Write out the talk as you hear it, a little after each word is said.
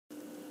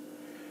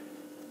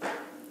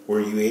were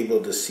you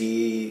able to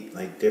see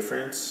like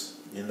difference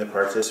in the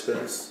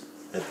participants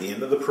at the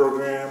end of the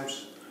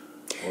programs,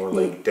 or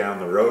like down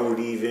the road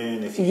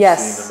even if you've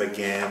seen them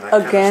again? That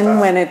again,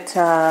 kind of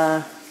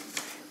stuff?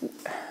 when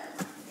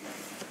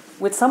it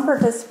with some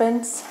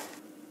participants,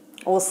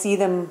 we'll see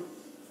them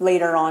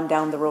later on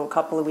down the road, a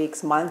couple of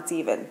weeks, months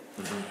even,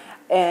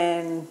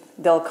 and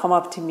they'll come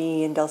up to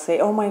me and they'll say,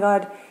 "Oh my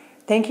God,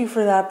 thank you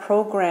for that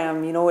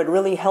program. You know, it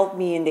really helped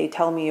me." And they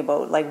tell me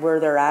about like where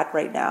they're at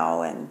right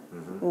now and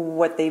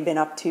what they've been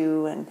up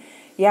to. And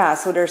yeah,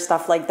 so there's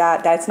stuff like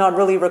that that's not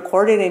really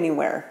recorded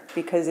anywhere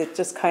because it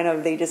just kind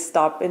of, they just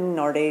stop in,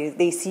 or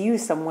they see you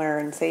somewhere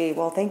and say,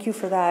 "Well, thank you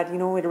for that. You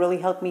know, it really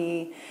helped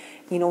me,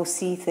 you know,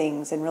 see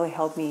things and really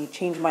helped me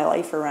change my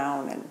life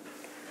around." And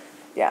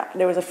yeah,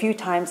 there was a few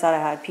times that I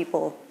had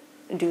people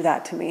do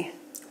that to me.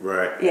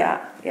 Right.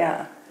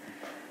 Yeah.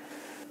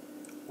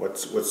 What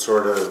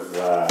sort of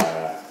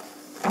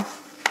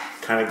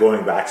kind of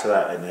going back to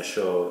that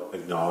initial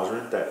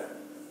acknowledgement that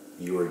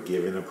you were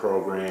given a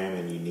program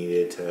and you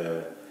needed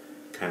to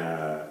kind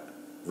of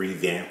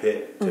revamp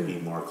it to be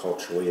more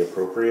culturally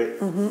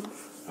appropriate.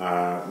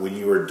 When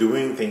you were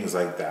doing things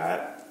like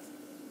that,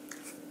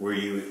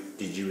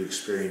 did you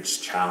experience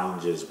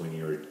challenges when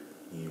you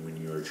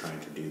were trying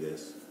to do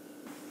this?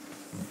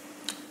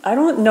 I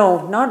don't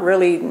know, not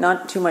really,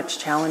 not too much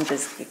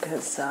challenges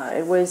because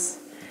it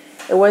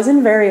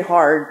wasn't very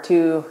hard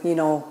to, you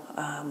know,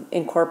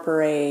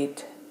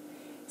 incorporate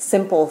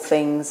simple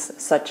things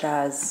such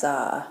as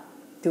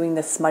doing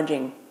the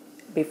smudging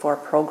before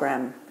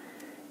program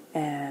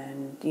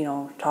and, you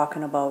know,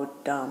 talking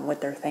about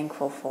what they're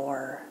thankful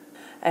for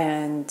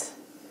and,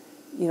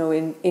 you know,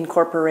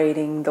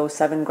 incorporating those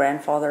 7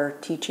 grandfather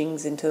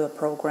teachings into the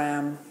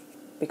program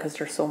because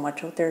there's so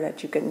much out there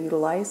that you can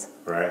utilize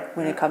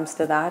when it comes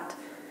to that.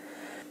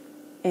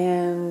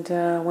 And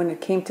when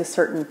it came to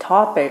certain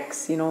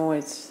topics, you know,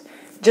 it's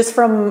just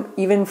from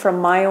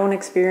my own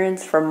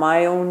experience, from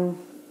my own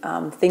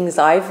things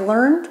I've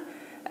learned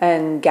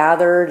and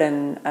gathered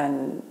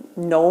and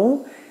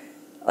know,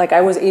 like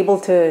I was able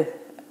to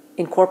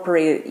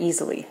incorporate it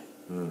easily.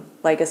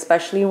 Like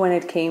especially when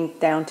it came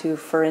down to,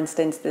 for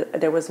instance,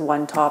 there was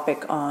one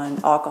topic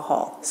on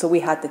alcohol. So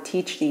we had to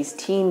teach these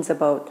teens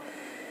about,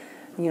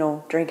 you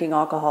know, drinking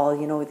alcohol,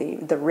 you know,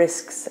 the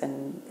risks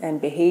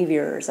and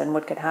behaviors and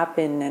what could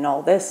happen and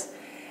all this.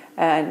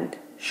 And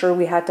sure,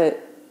 we had to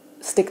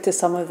stick to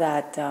some of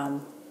that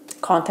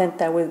content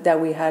that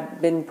we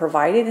had been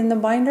provided in the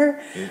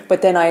binder.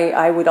 But then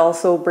I would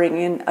also bring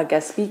in a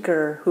guest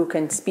speaker who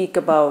can speak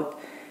about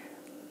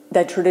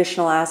the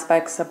traditional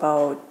aspects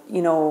about,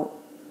 you know,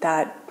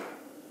 that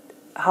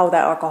how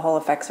that alcohol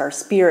affects our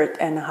spirit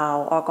and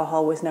how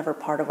alcohol was never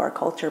part of our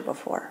culture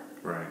before.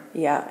 Right.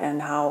 Yeah,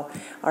 and how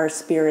our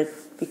spirit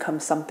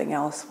becomes something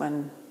else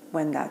when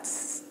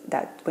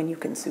you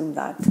consume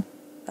that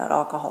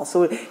alcohol.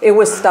 So it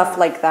was stuff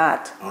like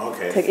that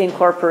to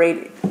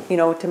incorporate, you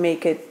know, to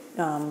make it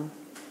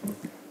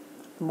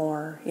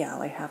more,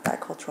 like have that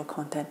cultural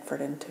content for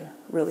them to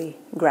really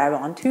grab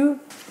onto.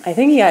 I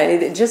think,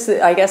 it just,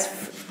 I guess,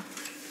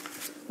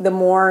 the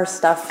more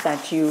stuff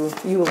that you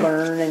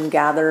learn and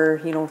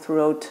gather, you know,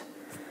 throughout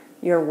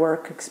your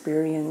work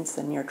experience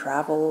and your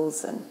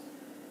travels, and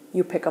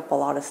you pick up a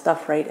lot of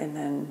stuff, right? And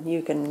then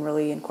you can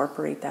really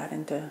incorporate that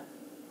into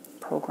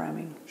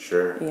programming.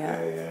 Sure.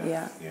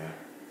 Yeah.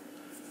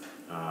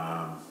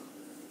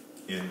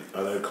 In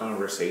other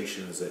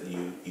conversations that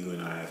you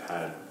and I have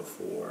had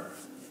before,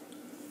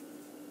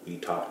 we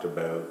talked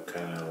about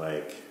kind of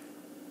like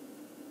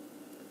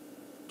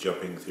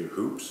jumping through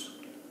hoops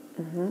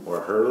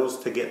or hurdles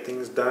to get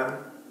things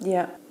done.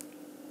 Yeah.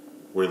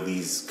 Were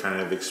these kind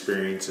of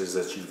experiences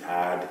that you've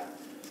had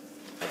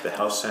at the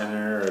health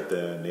center or at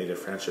the Native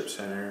Friendship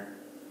Center,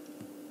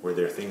 were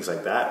there things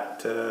like that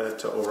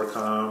to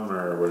overcome,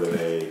 or was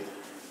it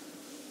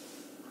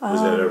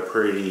a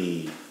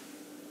pretty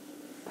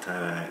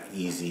kind of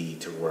easy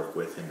to work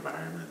with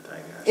environment, I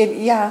guess?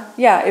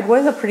 It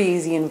was a pretty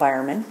easy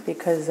environment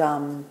because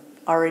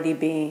already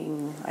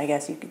being, I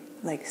guess you could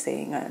like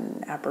saying,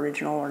 an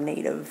Aboriginal or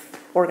Native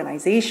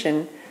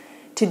organization,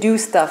 to do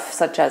stuff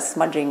such as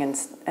smudging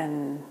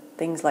and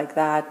things like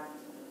that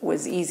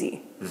was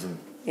easy.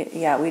 We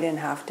didn't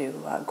have to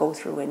go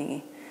through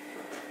any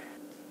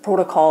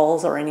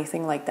protocols or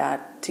anything like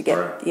that to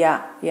get.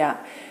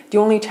 The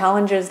only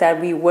challenges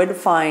that we would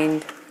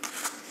find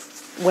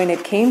when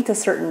it came to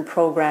certain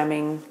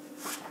programming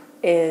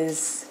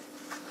is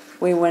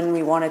when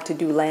we wanted to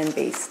do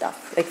land-based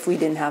stuff, like if we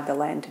didn't have the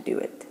land to do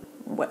it.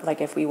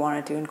 Like if we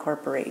wanted to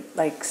incorporate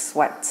like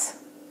sweats,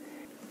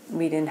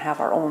 we didn't have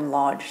our own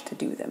lodge to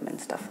do them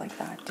and stuff like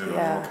that.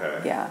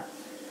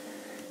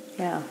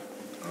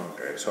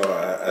 Okay, so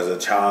as a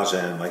challenge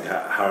then, like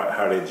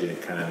how did you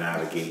kind of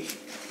navigate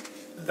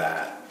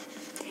that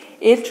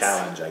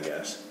challenge, I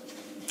guess?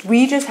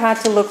 We just had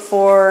to look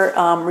for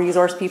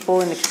resource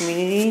people in the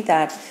community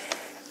that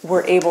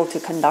were able to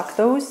conduct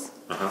those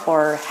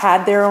or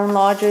had their own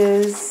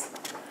lodges,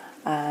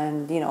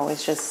 and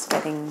it's just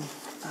getting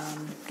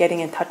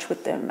in touch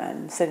with them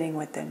and sitting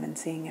with them and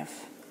seeing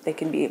if they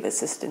can be of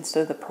assistance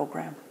to the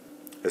program.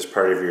 As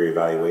part of your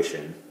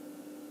evaluation,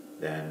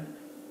 then,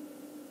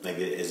 like,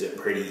 is it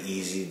pretty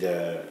easy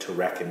to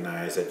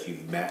recognize that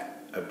you've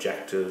met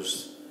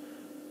objectives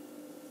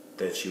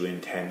that you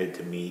intended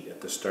to meet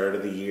at the start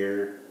of the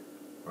year,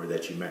 or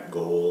that you met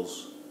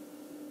goals?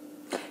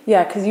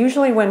 Yeah, because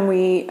usually when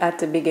we, at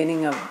the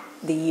beginning of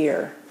the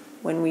year,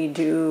 when we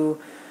do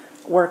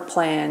work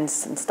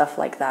plans and stuff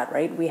like that,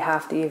 right, we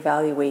have to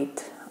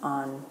evaluate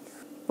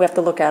we have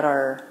to look at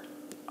our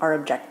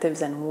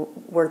objectives and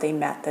were they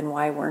met and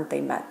why weren't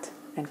they met,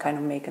 and kind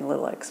of make a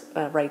little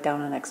write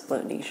down an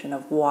explanation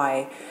of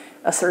why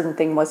a certain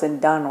thing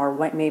wasn't done,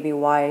 or maybe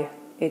why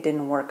it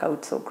didn't work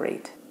out so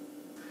great.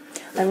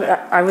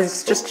 I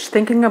was just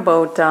thinking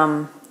about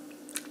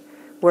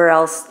where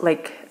else,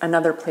 like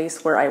another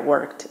place where I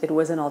worked. It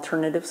was an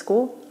alternative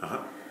school,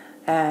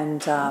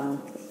 and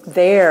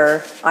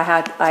there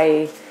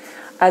I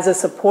as a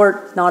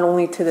support not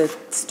only to the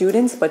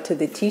students but to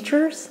the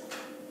teachers,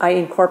 I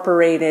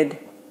incorporated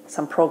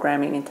some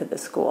programming into the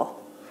school.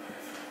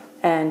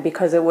 And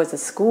because it was a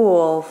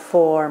school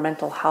for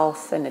mental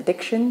health and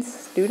addictions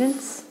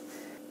students,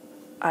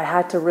 I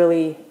had to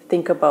really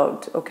think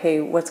about,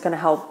 okay, what's going to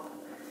help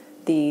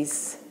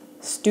these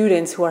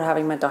students who are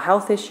having mental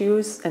health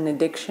issues and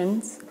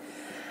addictions,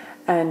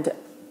 and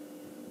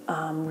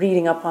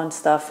reading up on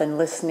stuff and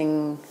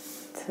listening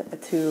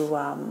to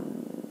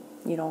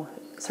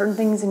certain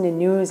things in the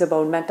news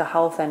about mental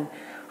health and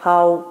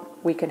how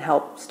we can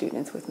help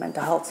students with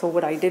mental health. So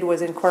what I did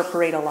was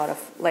incorporate a lot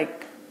of,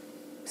 like,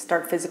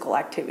 start physical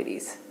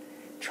activities,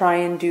 try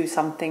and do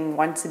something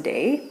once a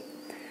day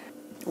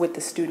with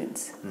the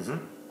students.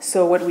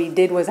 So what we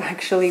did was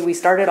actually we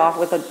started off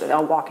with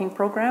a walking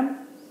program,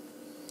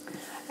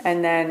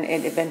 and then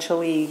it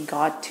eventually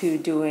got to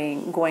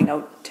going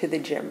out to the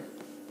gym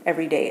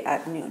every day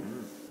at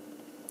noon.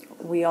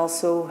 We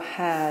also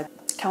had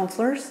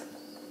counselors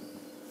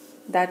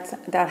that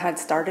had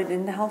started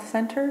in the health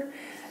center,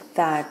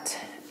 that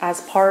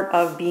as part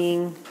of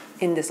being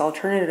in this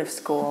alternative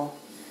school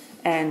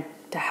and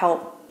to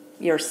help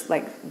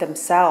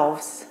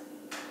themselves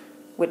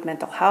with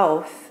mental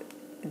health,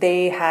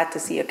 they had to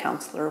see a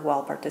counselor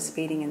while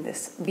participating in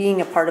this.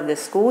 Being a part of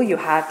this school, you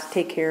had to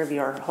take care of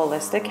your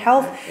holistic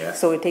health,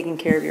 so taking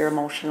care of your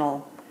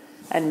emotional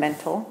and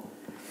mental.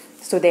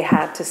 So they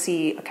had to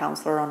see a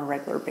counselor on a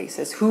regular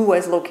basis who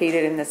was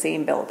located in the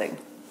same building.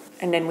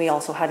 And then we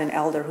also had an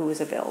elder who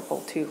was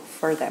available too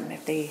for them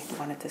if they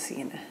wanted to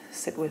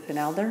sit with an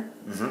elder.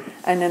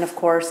 And then, of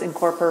course,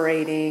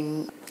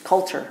 incorporating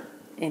culture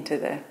into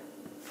the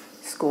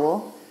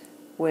school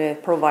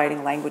with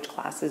providing language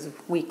classes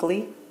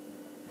weekly,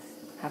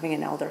 having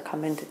an elder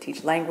come in to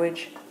teach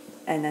language.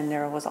 And then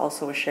there was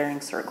also a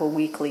sharing circle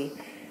weekly,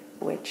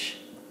 which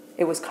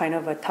it was kind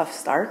of a tough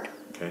start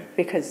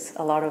because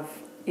a lot of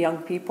young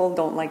people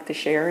don't like to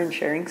share in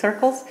sharing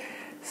circles.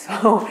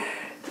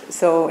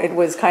 So it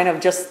was kind of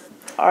just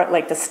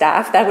like the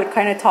staff that would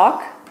kind of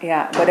talk.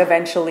 But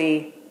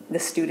eventually the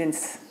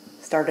students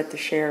started to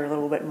share a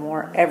little bit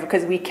more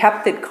because we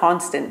kept it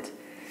constant.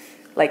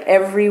 Like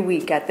every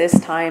week at this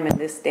time and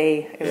this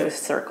day, it was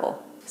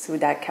circle. So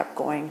that kept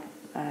going.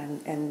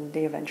 And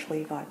they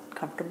eventually got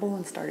comfortable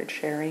and started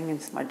sharing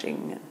and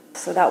smudging.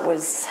 So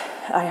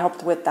I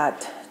helped with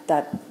that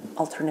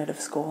alternative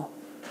school,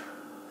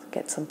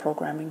 get some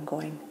programming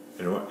going.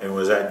 And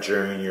was that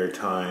during your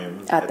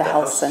time at the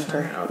health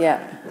center? Okay.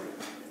 Yeah.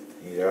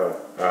 There you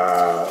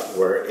go.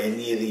 Were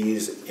any of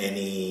these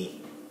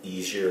any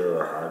easier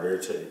or harder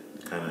to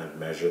kind of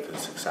measure the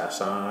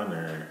success on,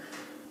 or?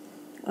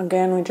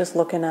 Again, we're just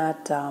looking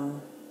at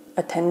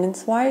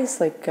attendance-wise,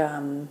 like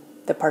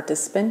the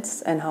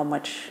participants and how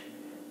much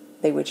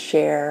they would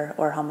share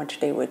or how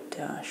much they would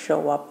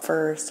show up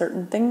for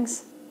certain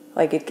things.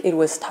 Like it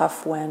was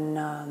tough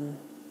when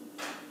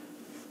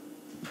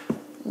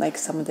like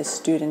some of the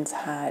students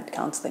had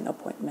counseling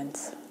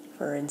appointments,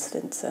 for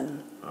instance,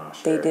 and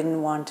they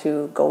didn't want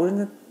to go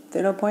to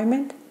the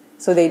appointment,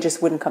 so they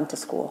just wouldn't come to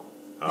school.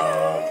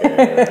 Oh,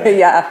 okay.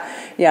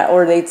 Yeah.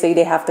 Or they'd say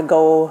they have to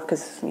go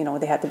because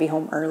they had to be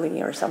home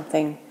early or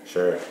something.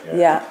 Sure.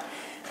 Yeah.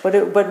 But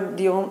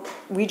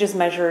we just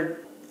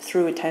measured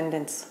through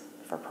attendance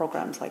for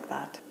programs like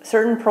that.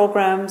 Certain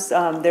programs,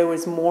 there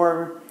was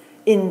more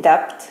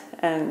in-depth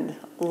and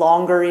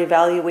longer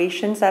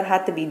evaluations that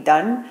had to be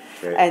done.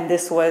 Okay. And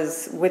this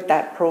was with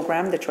that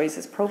program, the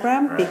Choices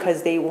program,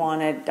 because they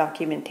wanted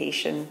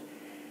documentation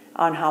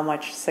on how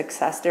much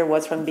success there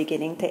was from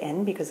beginning to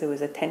end, because it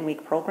was a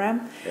 10-week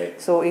program. Okay.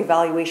 So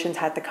evaluations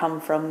had to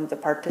come from the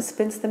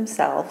participants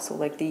themselves, so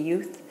like the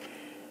youth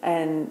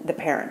and the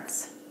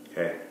parents.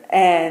 Okay.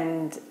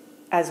 And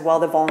as well,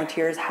 the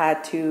volunteers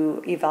had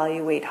to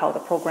evaluate how the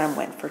program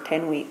went for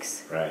 10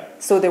 weeks.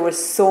 Right. So there was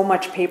so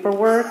much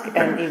paperwork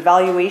and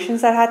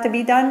evaluations that had to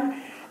be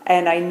done.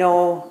 And I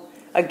know,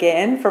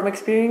 again, from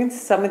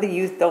experience, some of the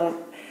youth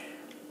don't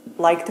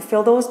like to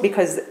fill those,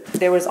 because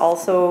there was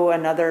also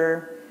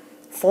another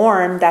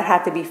form that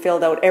had to be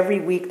filled out every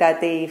week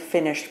that they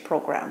finished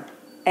program.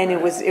 and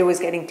it was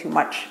getting too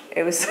much.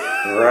 It was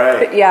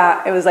Right.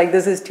 yeah, it was like,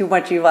 this is too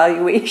much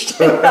evaluation.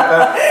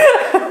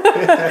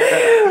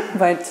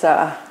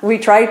 But we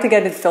tried to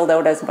get it filled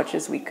out as much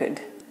as we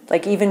could.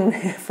 Like even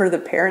for the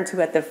parents who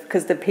had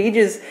because the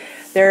pages,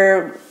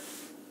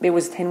 it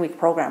was a 10-week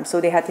program,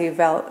 so they had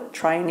to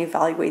try and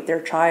evaluate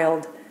their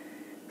child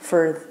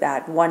for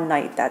that one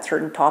night, that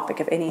certain topic,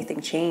 if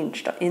anything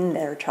changed in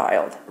their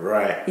child.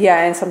 Right.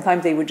 Yeah, and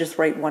sometimes they would just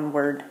write one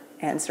word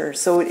answers,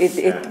 so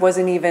it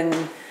wasn't even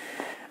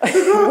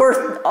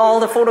worth all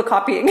the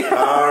photocopying.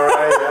 All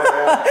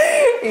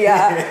right.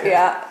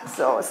 Yeah.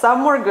 So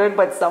some were good,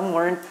 but some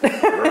weren't.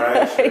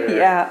 Right. Sure.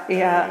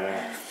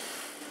 Yeah.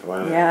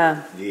 Well,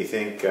 Yeah. Do you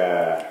think?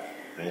 I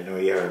know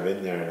you haven't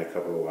been there in a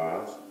couple of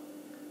whiles.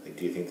 Like,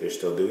 do you think they're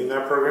still doing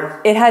that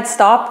program? It had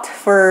stopped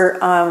for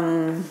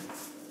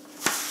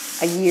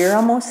a year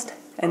almost,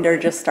 and they're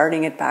just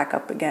starting it back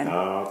up again.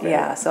 Oh, okay.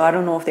 Yeah, so I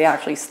don't know if they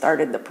actually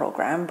started the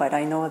program, but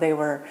I know they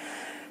were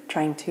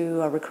trying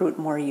to recruit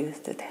more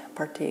youth to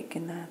partake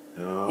in that.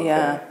 Oh,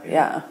 okay.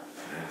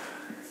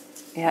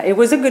 Yeah, it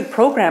was a good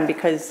program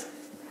because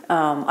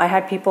I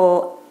had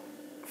people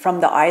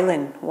from the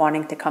island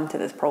wanting to come to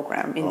this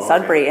program in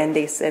Sudbury, and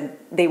they said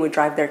they would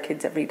drive their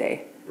kids every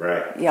day.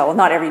 Right. Yeah, well,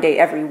 not every day,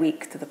 every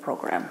week to the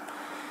program.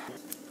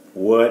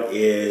 What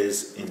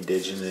is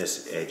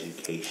Indigenous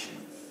education?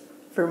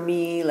 For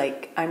me,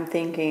 like, I'm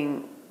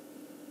thinking,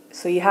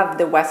 so you have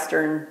the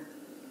Western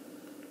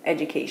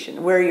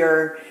education where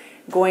you're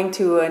going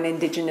to an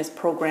Indigenous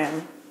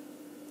program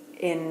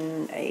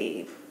in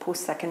a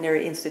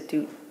post-secondary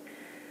institute,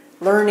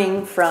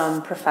 learning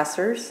from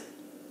professors,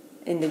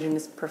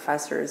 Indigenous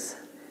professors,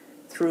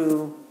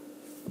 through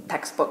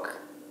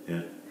textbook.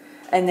 Yeah.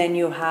 And then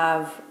you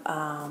have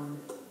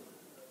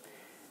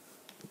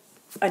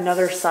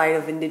another side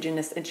of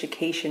Indigenous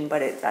education,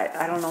 but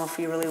I don't know if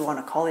you really want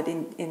to call it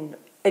in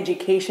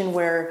education,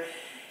 where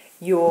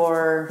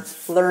you're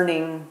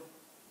learning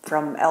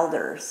from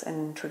elders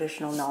and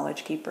traditional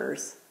knowledge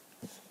keepers.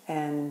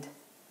 And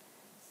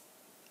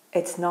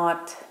it's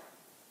not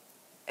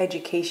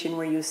education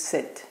where you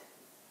sit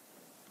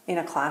in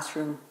a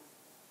classroom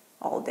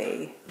all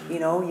day. You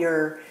know,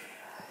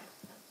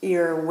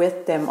 you're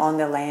with them on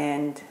the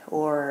land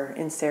or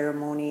in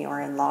ceremony or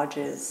in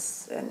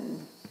lodges,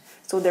 and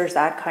so there's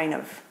that kind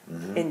of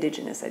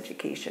Indigenous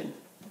education.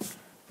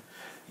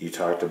 You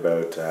talked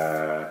about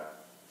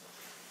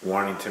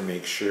wanting to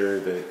make sure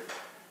that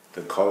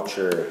the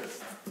culture,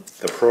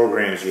 the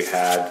programs you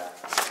had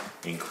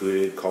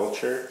included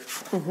culture,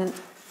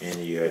 and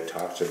you had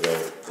talked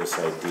about this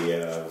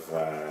idea of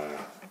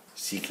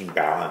seeking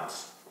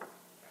balance.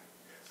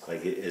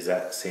 Like, is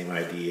that same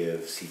idea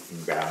of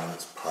seeking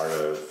balance part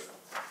of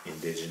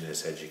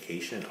Indigenous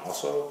education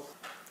also?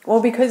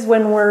 Well, because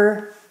when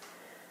we're,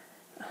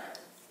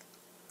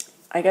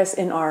 I guess,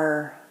 in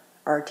our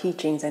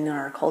teachings and in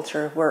our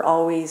culture, we're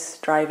always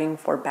striving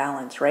for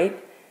balance,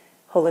 right?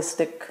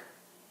 Holistic,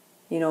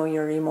 you know,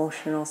 your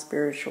emotional,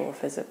 spiritual,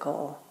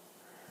 physical,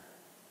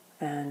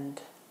 and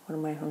what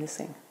am I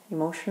missing?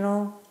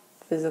 Emotional,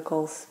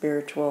 physical,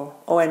 spiritual,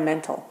 and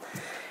mental.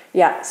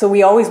 Yeah, so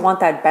we always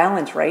want that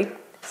balance, right?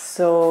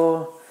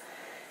 So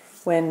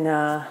when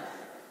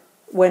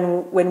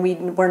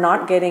we're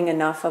not getting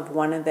enough of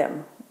one of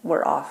them,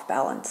 we're off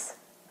balance.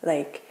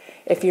 Like,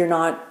 if you're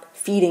not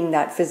feeding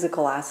that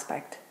physical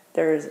aspect,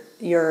 there's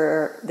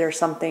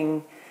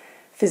something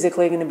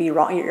physically going to be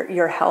wrong.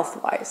 Your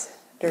health wise,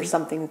 there's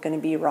something going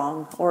to be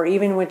wrong. Or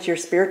even with your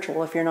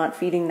spiritual, if you're not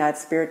feeding that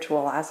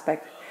spiritual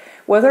aspect,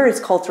 whether it's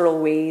cultural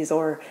ways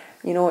or,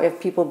 you know, if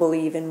people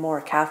believe in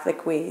more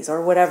Catholic ways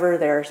or whatever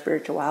their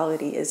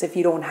spirituality is, if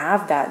you don't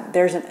have that,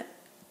 there's an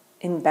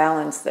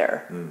imbalance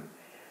there.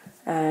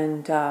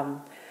 And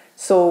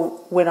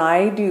so when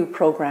I do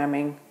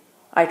programming,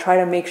 I try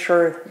to make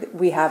sure that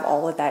we have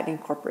all of that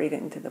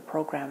incorporated into the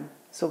program,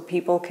 so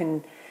people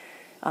can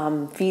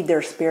feed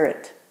their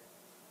spirit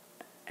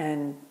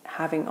and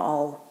having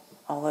all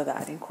of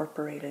that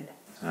incorporated.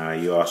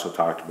 You also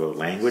talked about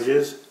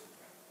languages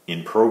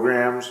in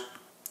programs.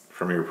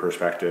 From your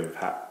perspective,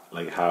 how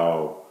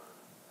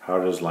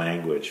does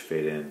language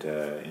fit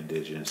into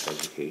Indigenous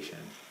education?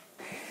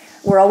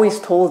 We're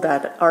always told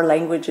that our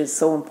language is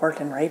so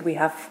important, right?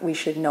 We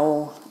should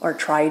know or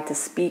try to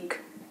speak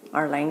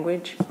our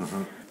language,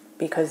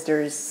 because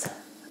there's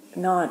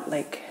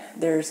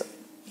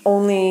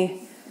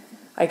only,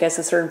 I guess,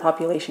 a certain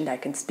population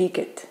that can speak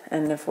it,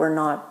 and if we're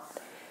not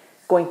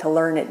going to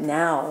learn it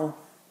now,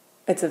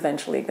 it's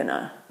eventually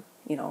gonna,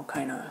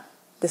 kind of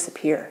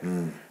disappear.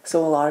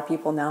 So a lot of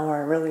people now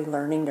are really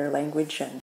learning their language and